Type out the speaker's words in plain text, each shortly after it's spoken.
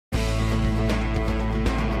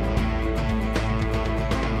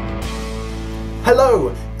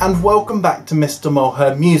Hello and welcome back to Mr.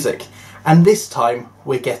 Mulher Music, and this time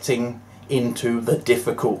we're getting into the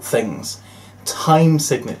difficult things, time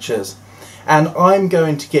signatures, and I'm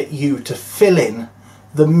going to get you to fill in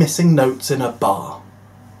the missing notes in a bar.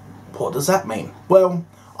 What does that mean? Well,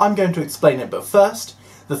 I'm going to explain it, but first,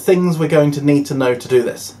 the things we're going to need to know to do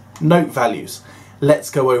this. Note values. Let's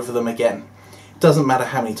go over them again. It doesn't matter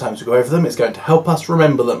how many times we go over them, it's going to help us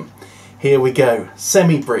remember them. Here we go.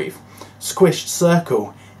 Semibreve. Squished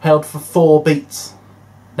circle, held for 4 beats.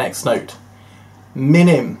 Next note.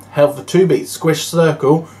 Minim, held for 2 beats. Squished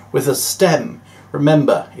circle with a stem.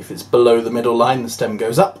 Remember, if it's below the middle line, the stem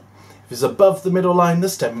goes up. If it's above the middle line, the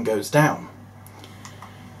stem goes down.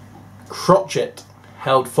 Crotchet,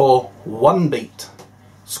 held for 1 beat.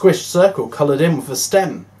 Squished circle, coloured in with a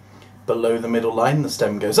stem. Below the middle line, the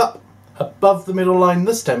stem goes up. Above the middle line,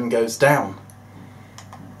 the stem goes down.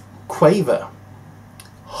 Quaver,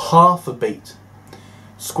 half a beat.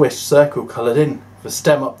 Squished circle coloured in with a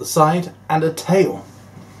stem up the side and a tail.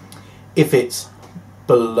 If it's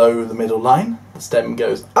below the middle line, the stem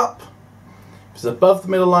goes up. If it's above the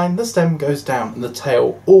middle line, the stem goes down, and the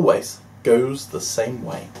tail always goes the same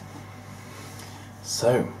way.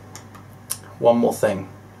 So, one more thing.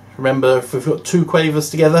 Remember, if we've got 2 quavers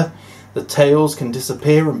together, the tails can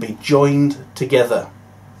disappear and be joined together.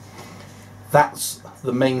 That's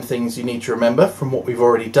the main things you need to remember from what we've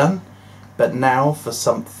already done. But now for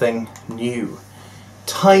something new.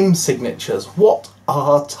 Time signatures. What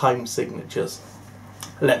are time signatures?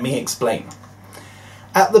 Let me explain.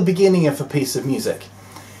 At the beginning of a piece of music,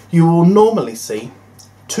 you will normally see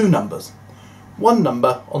 2 numbers. One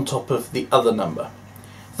number on top of the other number.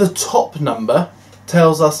 The top number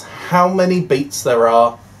tells us how many beats there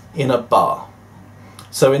are in a bar.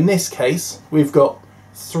 So in this case, we've got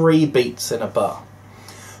 3 beats in a bar.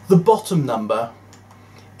 The bottom number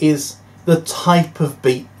is the type of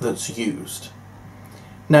beat that's used.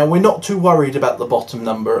 Now, we're not too worried about the bottom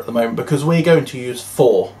number at the moment because we're going to use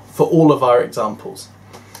 4 for all of our examples.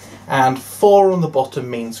 And 4 on the bottom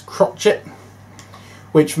means crotchet,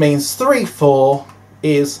 which means 3/4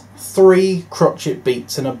 is 3 crotchet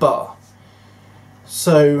beats in a bar.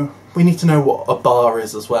 So we need to know what a bar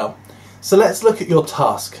is as well. So let's look at your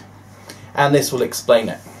task, and this will explain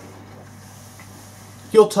it.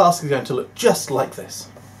 Your task is going to look just like this.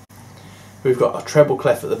 We've got a treble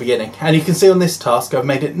clef at the beginning, and you can see on this task I've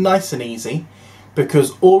made it nice and easy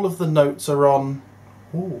because all of the notes are on...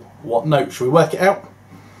 Ooh, what note? Should we work it out?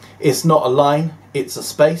 It's not a line, it's a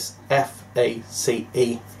space,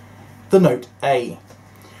 F-A-C-E, the note A.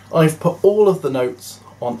 I've put all of the notes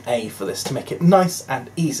on A for this to make it nice and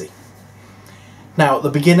easy. Now at the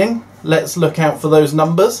beginning, let's look out for those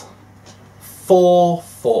numbers.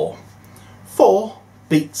 4/4. 4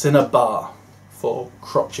 beats in a bar. 4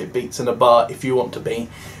 crotchet beats in a bar if you want to be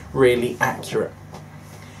really accurate.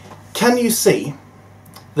 Can you see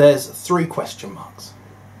there's 3 question marks?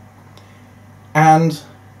 And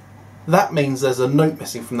that means there's a note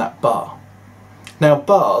missing from that bar. Now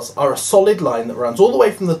bars are a solid line that runs all the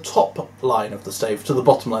way from the top line of the stave to the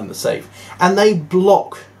bottom line of the stave, and they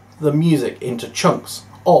block the music into chunks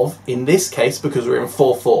of, in this case, because we're in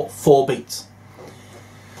 4/4, 4 beats.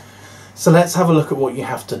 So let's have a look at what you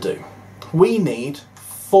have to do. We need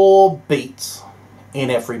 4 beats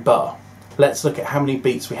in every bar. Let's look at how many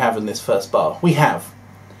beats we have in this first bar. We have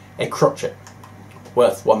a crotchet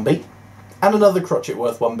worth 1 beat, and another crotchet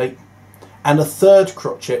worth 1 beat, and a third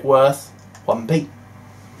crotchet worth 1 beat.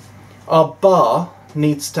 Our bar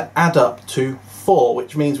needs to add up to 4,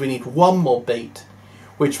 which means we need 1 more beat,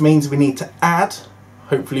 which means we need to add,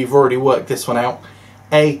 hopefully you've already worked this one out,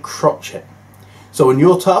 a crotchet. So in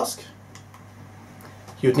your task,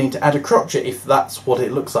 you'd need to add a crotchet if that's what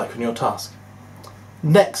it looks like on your task.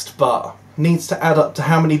 Next bar needs to add up to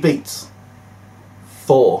how many beats?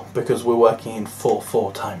 4, because we're working in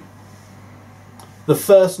 4/4 time. The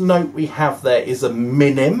first note we have there is a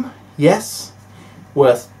minim, yes,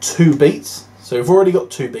 worth 2 beats. So we've already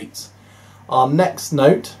got 2 beats. Our next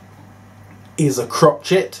note is a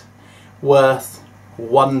crotchet worth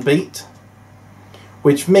 1 beat,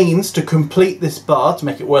 which means to complete this bar, to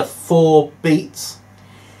make it worth 4 beats,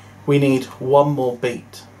 we need 1 more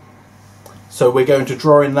beat. So we're going to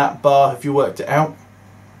draw in that bar. Have you worked it out?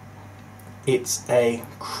 It's a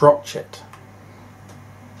crotchet.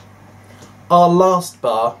 Our last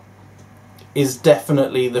bar is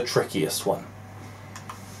definitely the trickiest one.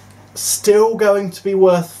 Still going to be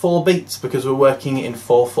worth 4 beats because we're working in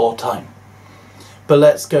 4/4 time. But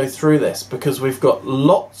let's go through this because we've got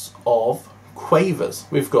lots of quavers.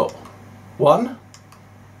 We've got 1,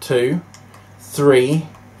 2, 3,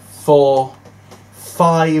 4,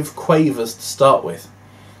 5 quavers to start with.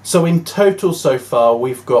 So in total so far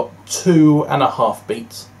we've got 2.5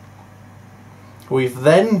 beats. We've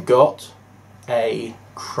then got a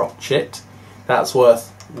crotchet, that's worth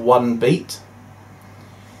 1 beat.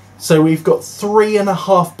 So we've got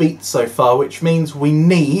 3.5 beats so far, which means we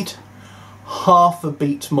need half a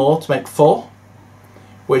beat more to make 4,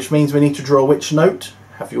 which means we need to draw which note?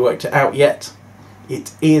 Have you worked it out yet?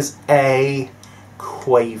 It is a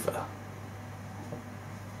quaver.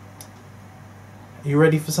 Are you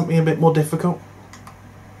ready for something a bit more difficult?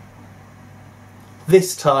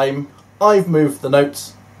 This time I've moved the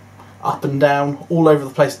notes up and down all over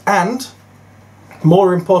the place, and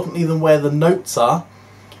more importantly than where the notes are,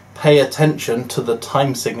 pay attention to the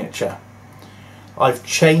time signature. I've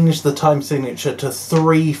changed the time signature to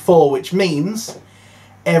 3/4, which means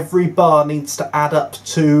every bar needs to add up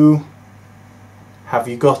to, have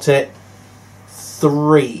you got it?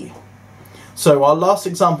 3. So our last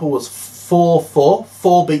example was 4/4,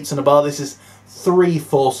 4 beats in a bar. This is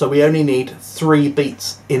 3/4, so we only need 3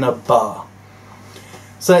 beats in a bar.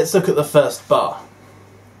 So let's look at the first bar.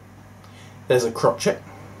 There's a crotchet.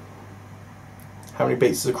 How many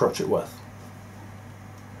beats is a crotchet worth?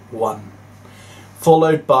 1.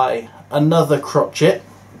 Followed by another crotchet.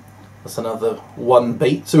 That's another 1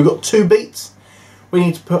 beat. So we've got 2 beats. We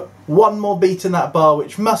need to put 1 more beat in that bar,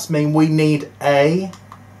 which must mean we need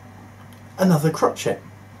another crotchet.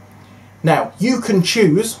 Now, you can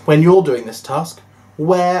choose, when you're doing this task,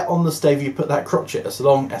 where on the stave you put that crotchet, as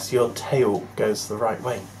long as your tail goes the right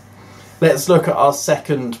way. Let's look at our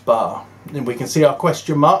second bar. And we can see our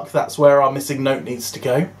question mark, that's where our missing note needs to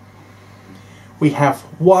go. We have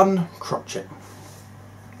 1 crotchet.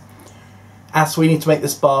 As we need to make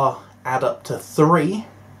this bar add up to 3,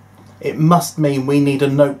 it must mean we need a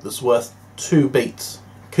note that's worth 2 beats.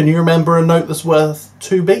 Can you remember a note that's worth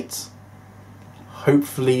 2 beats?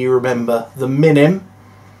 Hopefully you remember the minim.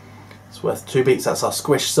 It's worth 2 beats. That's our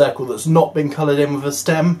squish circle that's not been coloured in with a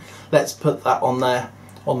stem. Let's put that on there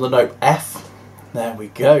on the note F. There we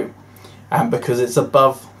go. And because it's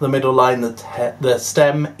above the middle line, the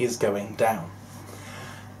stem is going down.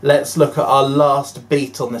 Let's look at our last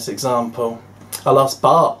beat on this example, our last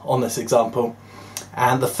bar on this example.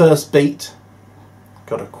 And the first beat,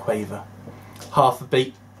 got a quaver, half a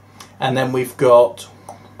beat. And then we've got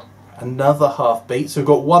another half beat. So we've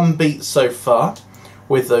got 1 beat so far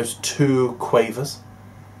with those 2 quavers.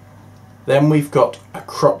 Then we've got a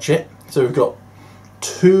crotchet. So we've got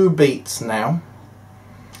 2 beats now.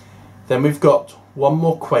 Then we've got 1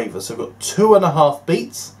 more quaver. So we've got 2.5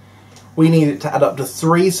 beats. We need it to add up to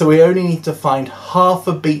 3. So we only need to find half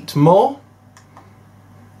a beat more.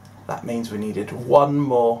 That means we needed 1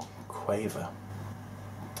 more quaver.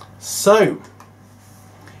 So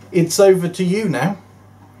it's over to you now.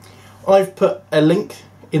 I've put a link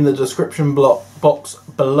in the description box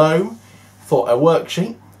below for a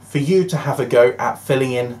worksheet for you to have a go at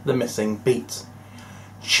filling in the missing beats.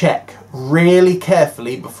 Check really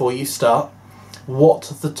carefully before you start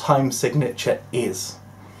what the time signature is,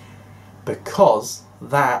 because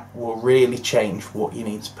that will really change what you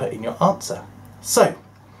need to put in your answer. So,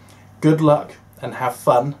 good luck and have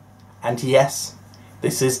fun, and yes,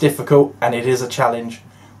 this is difficult and it is a challenge,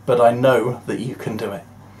 but I know that you can do it.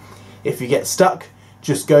 If you get stuck,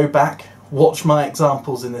 just go back, watch my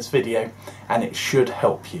examples in this video, and it should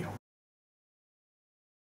help you.